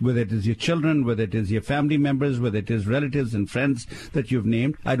 Whether it is your children, whether it is your family members, whether it is relatives and friends that you've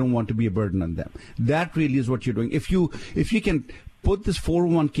named, I don't want to be a burden on them. That really is what you're doing. If you can put this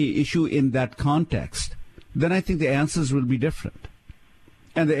 401k issue in that context, then I think the answers will be different.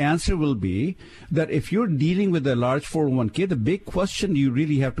 And the answer will be that if you're dealing with a large 401k, the big question you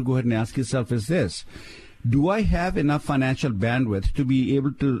really have to go ahead and ask yourself is this. Do I have enough financial bandwidth to be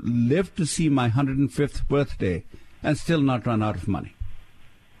able to live to see my 105th birthday and still not run out of money?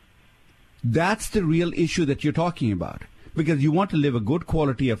 That's the real issue that you're talking about. Because you want to live a good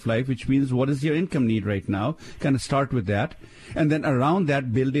quality of life, which means what is your income need right now? Kind of start with that. And then around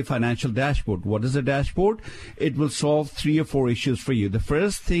that, build a financial dashboard. What is a dashboard? It will solve 3 or 4 issues for you. The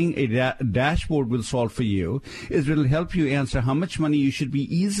first thing a dashboard will solve for you is it will help you answer how much money you should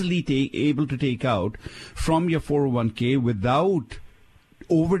be easily able to take out from your 401k without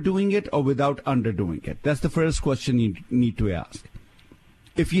overdoing it or without underdoing it. That's the first question you need to ask.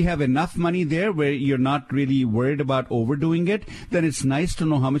 If you have enough money there where you're not really worried about overdoing it, then it's nice to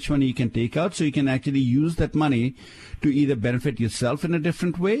know how much money you can take out so you can actually use that money to either benefit yourself in a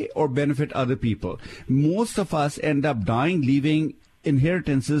different way or benefit other people. Most of us end up dying, leaving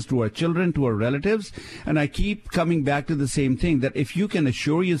inheritances to our children, to our relatives. And I keep coming back to the same thing, that if you can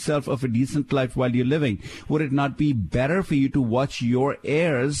assure yourself of a decent life while you're living, would it not be better for you to watch your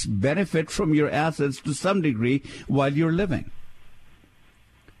heirs benefit from your assets to some degree while you're living?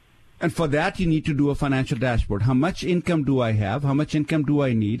 And for that, you need to do a financial dashboard. How much income do I have? How much income do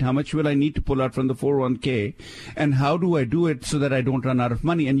I need? How much will I need to pull out from the 401k? And how do I do it so that I don't run out of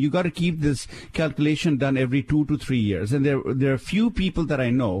money? And you got to keep this calculation done every 2 to 3 years. And there are few people that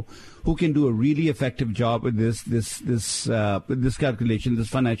I know who can do a really effective job with this calculation, this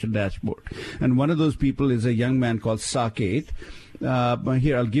financial dashboard. And one of those people is a young man called Saket.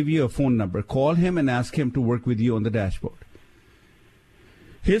 Here, I'll give you a phone number. Call him and ask him to work with you on the dashboard.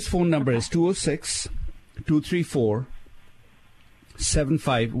 His phone number is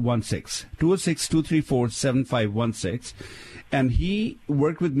 206-234-7516. 206-234-7516. And he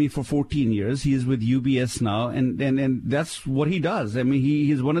worked with me for 14 years. He is with UBS now, and that's what he does. I mean,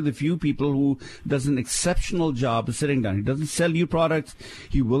 he's one of the few people who does an exceptional job of sitting down. He doesn't sell you products.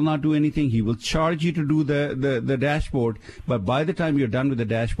 He will not do anything. He will charge you to do the dashboard. But by the time you're done with the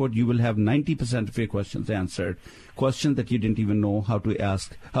dashboard, you will have 90% of your questions answered. Questions that you didn't even know how to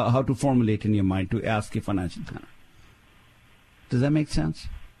ask, how to formulate in your mind to ask a financial planner. Does that make sense?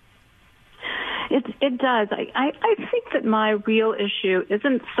 It does. I think that my real issue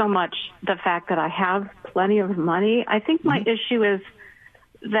isn't so much the fact that I have plenty of money. I think my issue is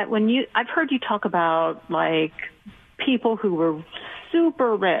that I've heard you talk about like people who were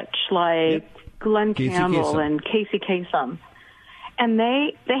super rich, like Glenn Campbell and Casey Kasem, and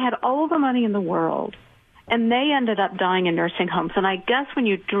they had all the money in the world, and they ended up dying in nursing homes. And I guess when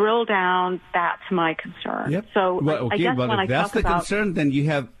you drill down, that's my concern. Yep. So I guess when if that's the concern, then you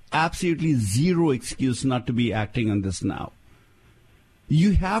have absolutely zero excuse not to be acting on this now.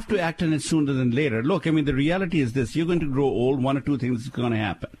 You have to act on it sooner than later. Look, I mean, the reality is this. You're going to grow old. 1 or 2 things is going to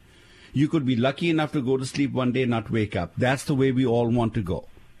happen. You could be lucky enough to go to sleep one day and not wake up. That's the way we all want to go.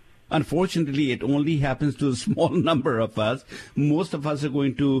 Unfortunately, it only happens to a small number of us. Most of us are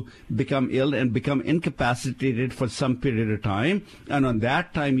going to become ill and become incapacitated for some period of time. And on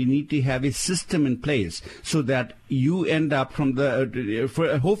that time, you need to have a system in place so that you end up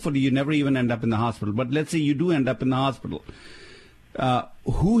hopefully you never even end up in the hospital. But let's say you do end up in the hospital.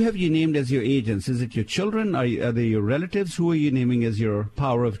 Who have you named as your agents? Is it your children? Are they your relatives? Who are you naming as your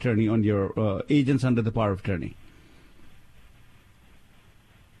power of attorney on your agents under the power of attorney?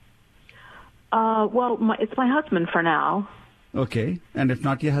 It's my husband for now. Okay. And if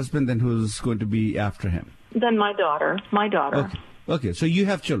not your husband, then who's going to be after him? Then my daughter. Okay. So you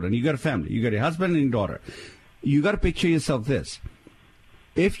have children. You got a family. You got a husband and a daughter. You got to picture yourself this.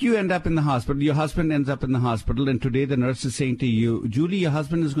 If you end up in the hospital, your husband ends up in the hospital, and today the nurse is saying to you, Julie, your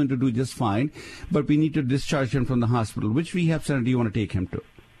husband is going to do just fine, but we need to discharge him from the hospital. Which rehab center do you want to take him to?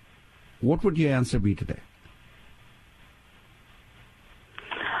 What would your answer be today?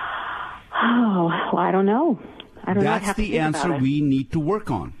 Oh, well, I don't know. That's the answer we need to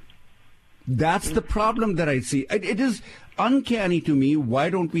work on. That's the problem that I see. It is uncanny to me. Why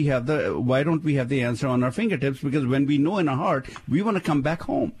don't we have the answer on our fingertips? Because when we know in our heart, we want to come back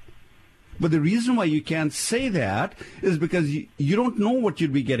home. But the reason why you can't say that is because you don't know what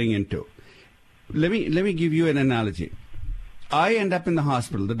you'll be getting into. Let me give you an analogy. I end up in the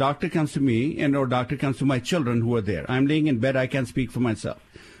hospital. The doctor comes to me, or doctor comes to my children who are there. I'm laying in bed. I can't speak for myself.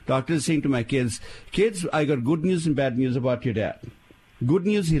 Doctor is saying to my kids, I got good news and bad news about your dad. Good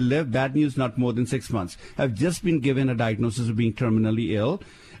news, he lived. Bad news, not more than 6 months. I've just been given a diagnosis of being terminally ill,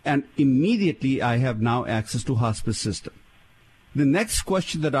 and immediately I have now access to hospice system. The next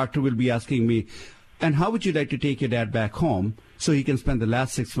question the doctor will be asking me, and how would you like to take your dad back home so he can spend the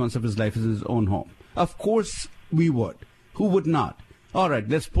last 6 months of his life in his own home? Of course we would. Who would not? All right,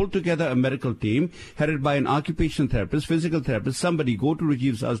 let's pull together a medical team headed by an occupational therapist, physical therapist, somebody. Go to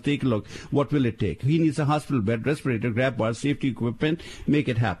Rajiv's house, take a look. What will it take? He needs a hospital bed, respirator, grab bar, safety equipment, make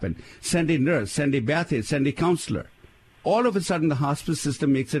it happen. Send a nurse, send a bath aide, send a counselor. All of a sudden, the hospice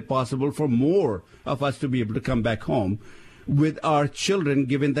system makes it possible for more of us to be able to come back home with our children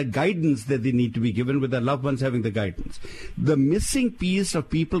given the guidance that they need to be given, with their loved ones having the guidance. The missing piece of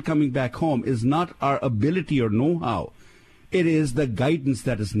people coming back home is not our ability or know-how. It is the guidance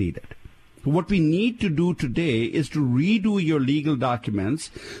that is needed. What we need to do today is to redo your legal documents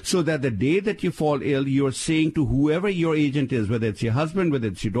so that the day that you fall ill, you're saying to whoever your agent is, whether it's your husband, whether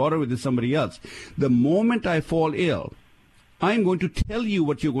it's your daughter, whether it's somebody else, the moment I fall ill, I'm going to tell you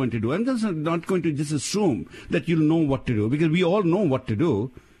what you're going to do. I'm just not going to just assume that you'll know what to do, because we all know what to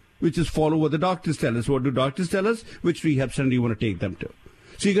do, which is follow what the doctors tell us. What do doctors tell us? Which rehab center do you want to take them to?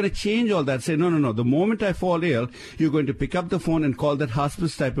 So you're going to change all that. Say, no. The moment I fall ill, you're going to pick up the phone and call that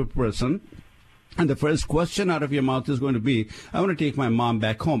hospice type of person. And the first question out of your mouth is going to be, I want to take my mom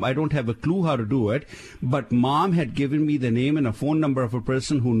back home. I don't have a clue how to do it, but mom had given me the name and a phone number of a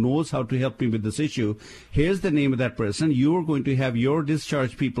person who knows how to help me with this issue. Here's the name of that person. You're going to have your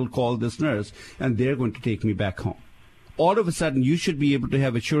discharge people call this nurse, and they're going to take me back home. All of a sudden, you should be able to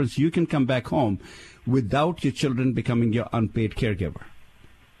have assurance you can come back home without your children becoming your unpaid caregiver.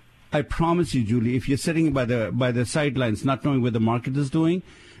 I promise you, Julie, if you're sitting by the sidelines not knowing what the market is doing,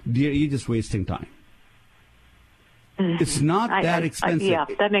 dear, you're just wasting time. It's not that expensive. Yeah,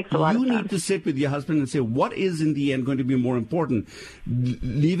 that makes a lot of sense. You need to sit with your husband and say, what is in the end going to be more important?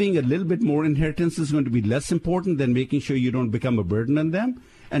 Leaving a little bit more inheritance is going to be less important than making sure you don't become a burden on them,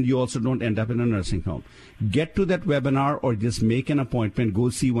 and you also don't end up in a nursing home. Get to that webinar or just make an appointment. Go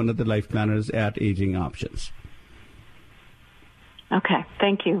see one of the life planners at Aging Options. Okay,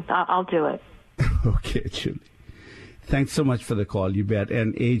 thank you. I'll do it. Okay, Julie. Thanks so much for the call, you bet,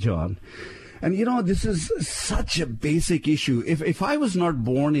 and age on. And, this is such a basic issue. If I was not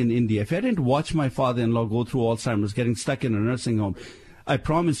born in India, if I didn't watch my father-in-law go through Alzheimer's, getting stuck in a nursing home, I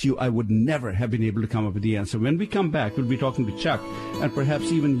promise you I would never have been able to come up with the answer. When we come back, we'll be talking to Chuck and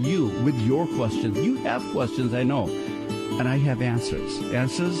perhaps even you with your questions. You have questions, I know, and I have answers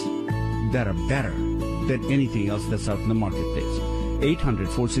that are better than anything else that's out in the marketplace.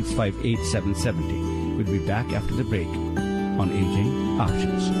 800-465-8770. We'll be back after the break on Aging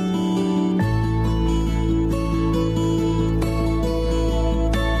Options.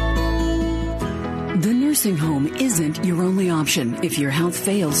 The nursing home isn't your only option if your health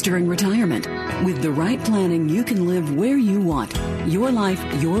fails during retirement. With the right planning, you can live where you want. Your life,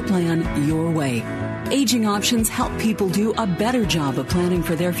 your plan, your way. Aging Options help people do a better job of planning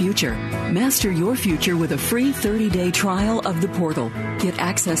for their future. Master your future with a free 30-day trial of the portal. Get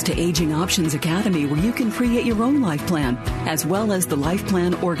access to Aging Options Academy, where you can create your own life plan, as well as the Life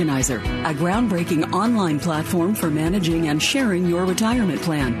Plan Organizer, a groundbreaking online platform for managing and sharing your retirement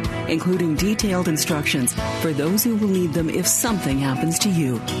plan, including detailed instructions for those who will need them if something happens to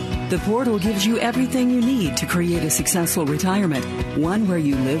you. The portal gives you everything you need to create a successful retirement, one where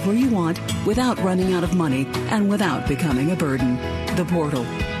you live where you want without running out of money and without becoming a burden. The portal.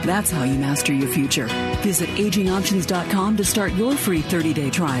 That's how you master your future. Visit agingoptions.com to start your free 30-day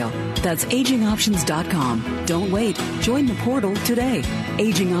trial. That's agingoptions.com. Don't wait. Join the portal today.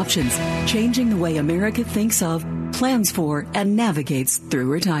 Aging Options, changing the way America thinks of, plans for, and navigates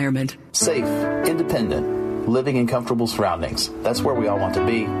through retirement. Safe, independent, living in comfortable surroundings. That's where we all want to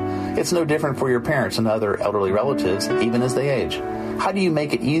be. It's no different for your parents and other elderly relatives, even as they age. How do you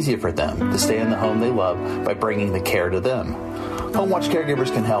make it easier for them to stay in the home they love by bringing the care to them? HomeWatch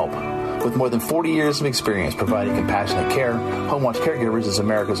Caregivers can help. With more than 40 years of experience providing compassionate care, HomeWatch Caregivers is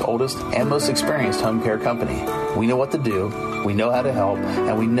America's oldest and most experienced home care company. We know what to do, we know how to help,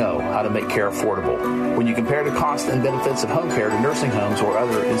 and we know how to make care affordable. When you compare the costs and benefits of home care to nursing homes or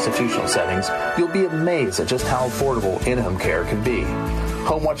other institutional settings, you'll be amazed at just how affordable in-home care can be.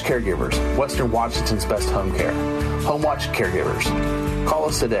 HomeWatch Caregivers, Western Washington's best home care. HomeWatch Caregivers. Call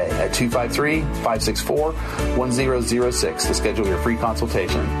us today at 253-564-1006 to schedule your free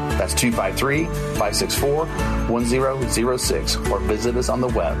consultation. That's 253-564-1006, or visit us on the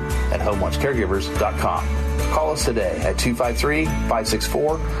web at homewatchcaregivers.com. Call us today at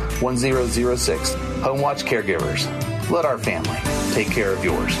 253-564-1006. HomeWatch Caregivers. Let our family take care of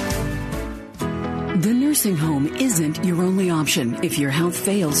yours. The nursing home isn't your only option if your health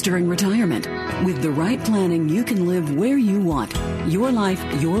fails during retirement. With the right planning, you can live where you want. Your life,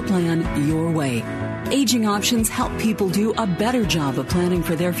 your plan, your way. Aging Options help people do a better job of planning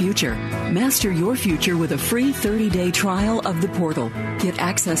for their future. Master your future with a free 30-day trial of the portal. Get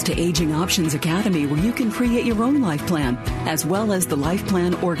access to Aging Options Academy, where you can create your own life plan, as well as the Life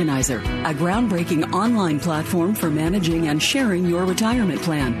Plan Organizer, a groundbreaking online platform for managing and sharing your retirement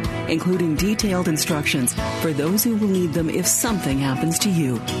plan, including detailed instructions for those who will need them if something happens to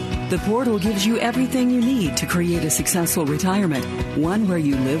you. The portal gives you everything you need to create a successful retirement, one where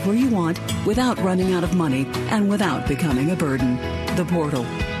you live where you want without running out of money and without becoming a burden. The portal.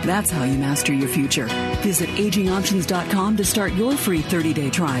 That's how you master your future. Visit agingoptions.com to start your free 30-day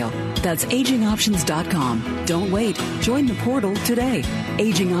trial. That's agingoptions.com. Don't wait. Join the portal today.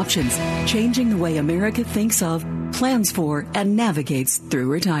 Aging Options, changing the way America thinks of, plans for, and navigates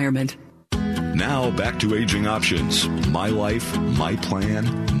through retirement. Now back to Aging Options. My life, my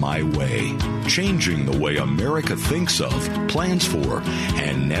plan, my way. Changing the way America thinks of, plans for,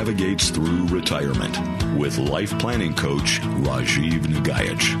 and navigates through retirement. With life planning coach Rajiv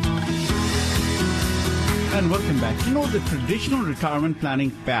Nagaich. And welcome back. You know, the traditional retirement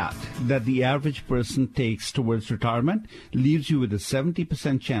planning path that the average person takes towards retirement leaves you with a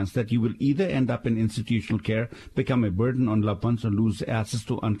 70% chance that you will either end up in institutional care, become a burden on loved ones, or lose access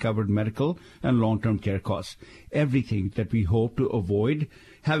to uncovered medical and long-term care costs. Everything that we hope to avoid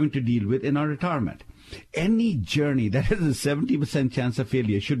having to deal with in our retirement. Any journey that has a 70% chance of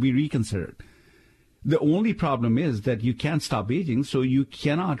failure should be reconsidered. The only problem is that you can't stop aging, so you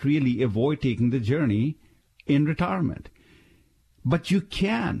cannot really avoid taking the journey in retirement. But you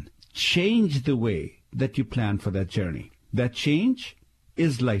can change the way that you plan for that journey. That change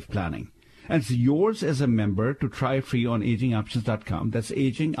is life planning. And it's yours as a member to try free on agingoptions.com. That's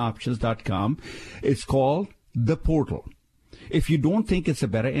agingoptions.com. It's called The Portal. If you don't think it's a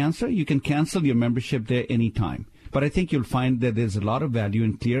better answer, you can cancel your membership there anytime. But I think you'll find that there's a lot of value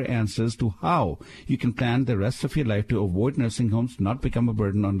in clear answers to how you can plan the rest of your life to avoid nursing homes, not become a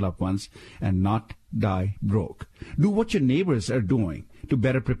burden on loved ones, and not die broke. Do what your neighbors are doing to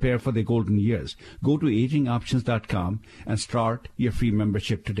better prepare for their golden years. Go to agingoptions.com and start your free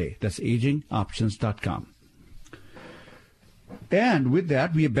membership today. That's agingoptions.com. And with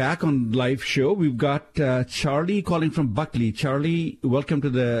that, we are back on live show. We've got Charlie calling from Buckley. Charlie, welcome to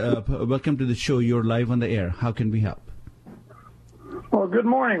the show. You're live on the air. How can we help? Well, good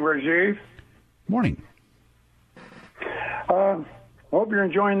morning, Rajiv. Morning. Hope you're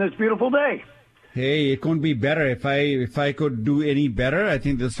enjoying this beautiful day. Hey, it couldn't be better. If I could do any better, I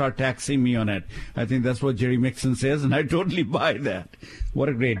think they'll start taxing me on it. I think that's what Jerry Mixon says, and I totally buy that. What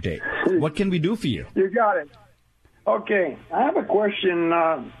a great day. What can we do for you? You got it. Okay, I have a question.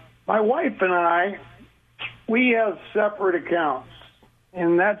 My wife and I, we have separate accounts,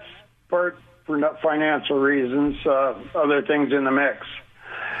 and that's part for financial reasons, other things in the mix.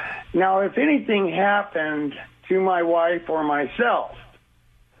 Now, if anything happened to my wife or myself,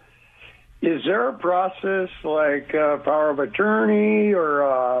 is there a process like power of attorney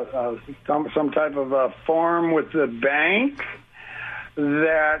or some type of a form with the bank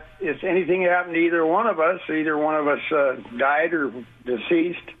that if anything happened to either one of us died or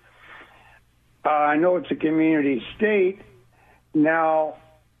deceased, I know it's a community estate. Now,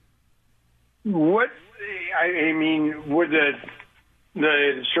 would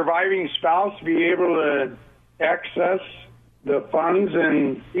the surviving spouse be able to access the funds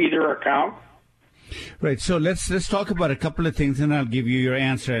in either account? Right. So let's talk about a couple of things, and I'll give you your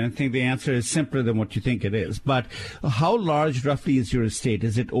answer. And I think the answer is simpler than what you think it is. But how large roughly is your estate?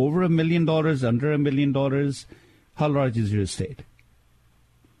 Is it over $1 million, under $1 million? How large is your estate?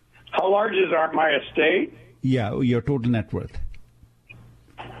 How large is my estate? Yeah, your total net worth.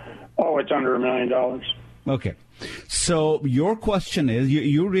 Oh, it's under $1 million. Okay. So your question is,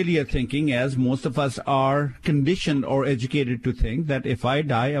 you really are thinking, as most of us are conditioned or educated to think, that if I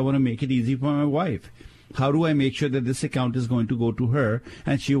die, I want to make it easy for my wife. How do I make sure that this account is going to go to her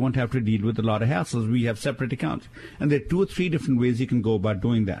and she won't have to deal with a lot of hassles? We have separate accounts. And there are 2 or 3 different ways you can go about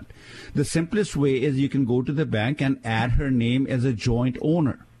doing that. The simplest way is you can go to the bank and add her name as a joint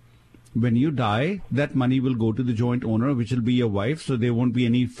owner. When you die, that money will go to the joint owner, which will be your wife, so there won't be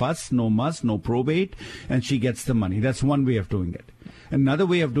any fuss, no muss, no probate, and she gets the money. That's one way of doing it. Another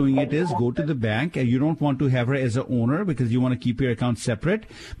way of doing it is go to the bank, and you don't want to have her as an owner because you want to keep your account separate,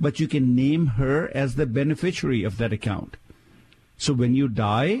 but you can name her as the beneficiary of that account. So when you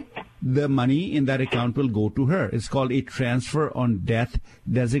die, the money in that account will go to her. It's called a transfer on death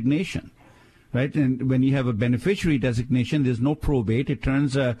designation. Right? And when you have a beneficiary designation, there's no probate. It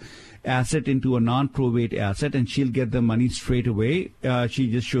turns a asset into a non-probate asset, and she'll get the money straight away. She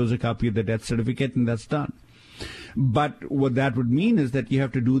just shows a copy of the death certificate, and that's done. But what that would mean is that you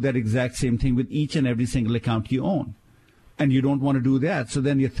have to do that exact same thing with each and every single account you own. And you don't want to do that. So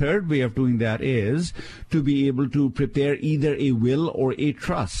then your third way of doing that is to be able to prepare either a will or a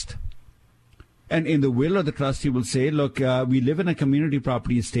trust. And in the will or the trust, you will say, look, we live in a community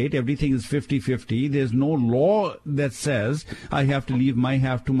property estate. Everything is 50-50. There's no law that says I have to leave my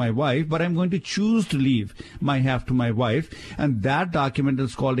half to my wife, but I'm going to choose to leave my half to my wife. And that document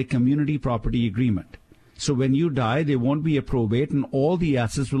is called a community property agreement. So when you die, there won't be a probate and all the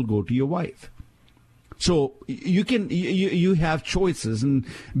assets will go to your wife. So you have choices, and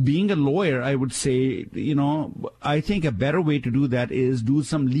being a lawyer, I would say, I think a better way to do that is do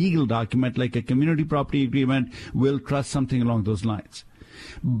some legal document like a community property agreement, will, trust, something along those lines.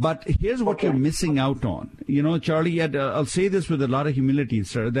 But here's what you're missing out on. Charlie, I'll say this with a lot of humility,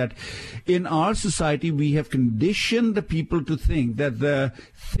 sir, that in our society, we have conditioned the people to think that the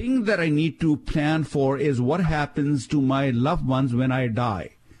thing that I need to plan for is what happens to my loved ones when I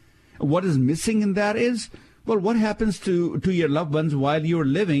die. What is missing in that is, well, what happens to your loved ones while you're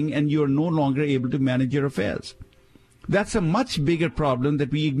living and you're no longer able to manage your affairs? That's a much bigger problem that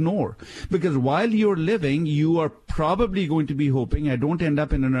we ignore. Because while you're living, you are probably going to be hoping I don't end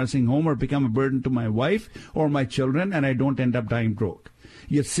up in a nursing home or become a burden to my wife or my children, and I don't end up dying broke.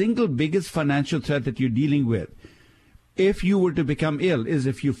 Your single biggest financial threat that you're dealing with, if you were to become ill, is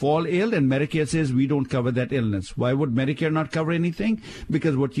if you fall ill and Medicare says we don't cover that illness. Why would Medicare not cover anything?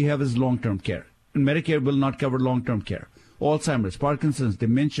 Because what you have is long-term care. And Medicare will not cover long-term care. Alzheimer's, Parkinson's,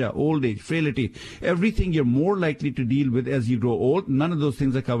 dementia, old age, frailty, everything you're more likely to deal with as you grow old, none of those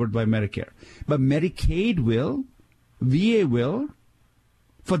things are covered by Medicare. But Medicaid will, VA will.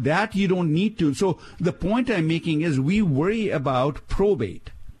 For that, you don't need to. So the point I'm making is we worry about probate.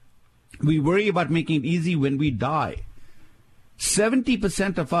 We worry about making it easy when we die.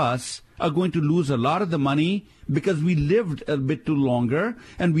 70% of us are going to lose a lot of the money because we lived a bit too longer,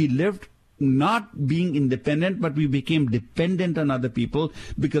 and we lived not being independent, but we became dependent on other people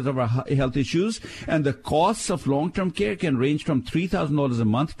because of our health issues. And the costs of long-term care can range from $3,000 a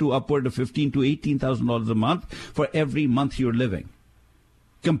month to upward of $15,000 to $18,000 a month for every month you're living.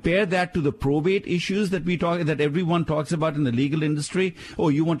 Compare that to the probate issues that everyone talks about in the legal industry. Oh,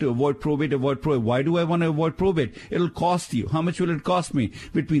 you want to avoid probate, Why do I want to avoid probate? It'll cost you. How much will it cost me?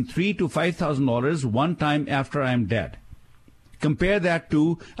 Between $3,000 to $5,000 one time after I'm dead. Compare that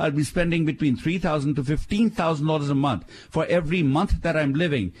to I'll be spending between $3,000 to $15,000 a month for every month that I'm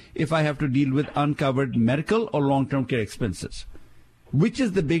living if I have to deal with uncovered medical or long-term care expenses. Which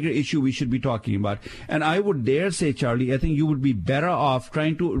is the bigger issue we should be talking about? And I would dare say, Charlie, I think you would be better off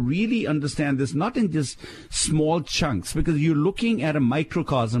trying to really understand this, not in just small chunks, because you're looking at a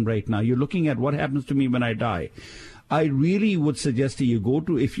microcosm right now. You're looking at what happens to me when I die. I really would suggest to you,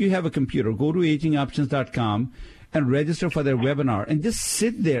 if you have a computer, go to agingoptions.com and register for their webinar and just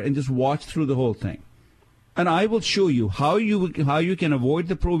sit there and just watch through the whole thing. And I will show you how you can avoid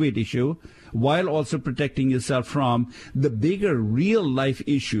the probate issue while also protecting yourself from the bigger real life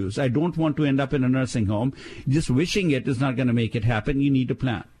issues. I don't want to end up in a nursing home. Just wishing it is not going to make it happen. You need a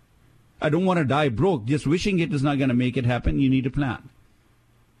plan. I don't want to die broke. Just wishing it is not going to make it happen. You need a plan.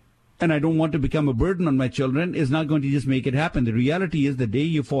 And I don't want to become a burden on my children. Is not going to just make it happen. The reality is the day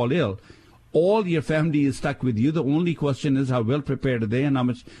you fall ill, all your family is stuck with you. The only question is how well prepared are they and how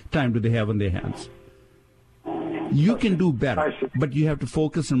much time do they have on their hands. You can do better, but you have to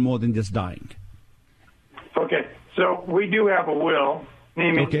focus on more than just dying. Okay, so we do have a will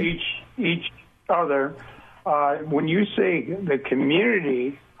naming each other. When you say the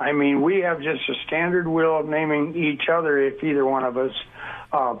community, I mean, we have just a standard will of naming each other. If either one of us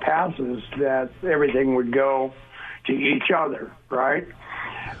passes, that everything would go to each other, right?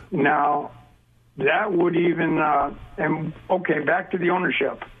 Now, that would even, back to the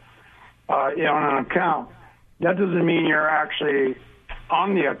ownership on an account. That doesn't mean you're actually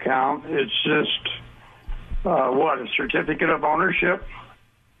on the account. It's just, a certificate of ownership?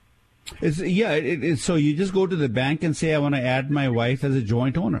 So you just go to the bank and say, I want to add my wife as a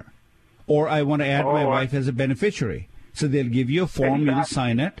joint owner. Or I want to add my wife as a beneficiary. So they'll give you a form, you'll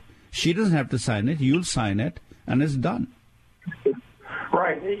sign it. She doesn't have to sign it, you'll sign it, and it's done.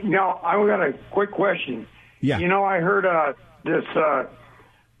 Right. Now, I've got a quick question. Yeah. I heard this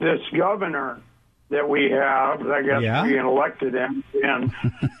governor that we have, I guess, being elected in, and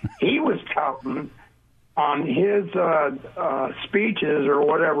he was touting on his speeches or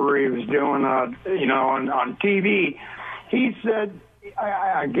whatever he was doing, on TV. He said,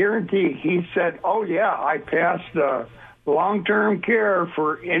 I guarantee, he said, "Oh yeah, I passed long-term care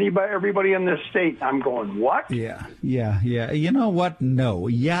for everybody in this state." I'm going, what? Yeah. You know what? No.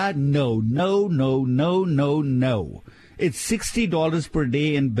 Yeah, no. It's $60 per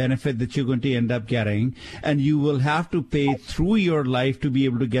day in benefit that you're going to end up getting, and you will have to pay through your life to be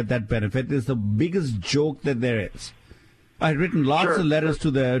able to get that benefit. It's the biggest joke that there is. I've written lots of letters to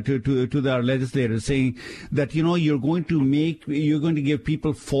our legislators saying that, you're going to give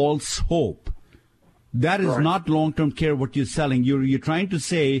people false hope. That is not long-term care what you're selling. You're trying to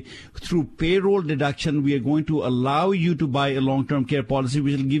say through payroll deduction, we are going to allow you to buy a long-term care policy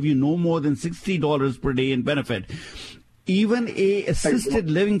which will give you no more than $60 per day in benefit. Even a assisted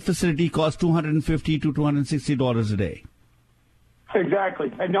living facility costs $250 to $260 a day.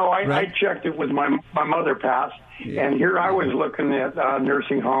 Exactly. I checked it with my mother passed, and here I was looking at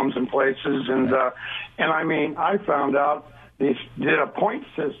nursing homes and places, and I mean, I found out they did a point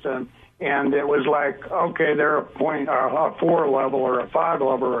system, and it was like, okay, they're a 4 level or a 5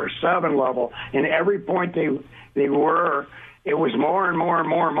 level or a 7 level, and every point they were, it was more and more and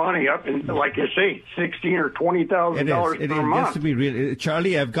more money up, and like you say, $16,000 or $20,000 per month. It has to be real,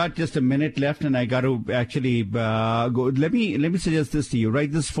 Charlie. I've got just a minute left, and I got to actually go. Let me suggest this to you.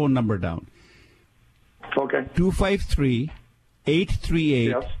 Write this phone number down. Okay.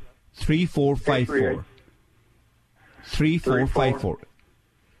 253-838-3454. 3454.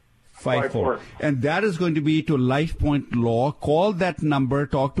 54. And that is going to be to LifePoint Law. Call that number,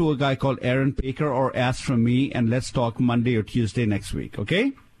 talk to a guy called Aaron Baker, or ask from me, and let's talk Monday or Tuesday next week,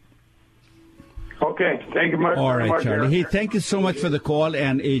 okay? Okay. Thank you much. All right, Charlie. Hey, thank you so much for the call,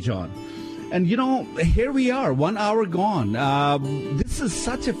 and John. And, here we are, 1 hour gone. This is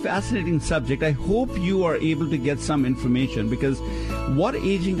such a fascinating subject. I hope you are able to get some information, because what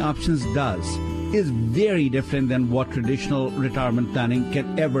Aging Options does is very different than what traditional retirement planning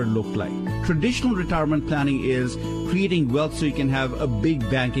can ever look like. Traditional retirement planning is creating wealth so you can have a big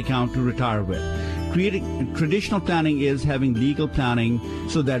bank account to retire with. Traditional planning is having legal planning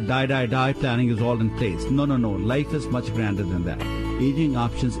so that die planning is all in place. No. Life is much grander than that. Aging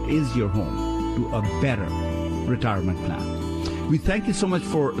Options is your home to a better retirement plan. We thank you so much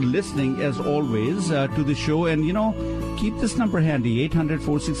for listening, as always, to the show. And, keep this number handy,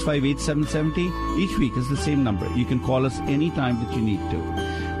 800-465-8770. Each week is the same number. You can call us anytime that you need to.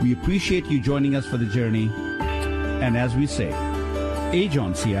 We appreciate you joining us for the journey. And as we say, Age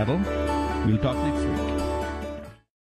on, Seattle. We'll talk next week.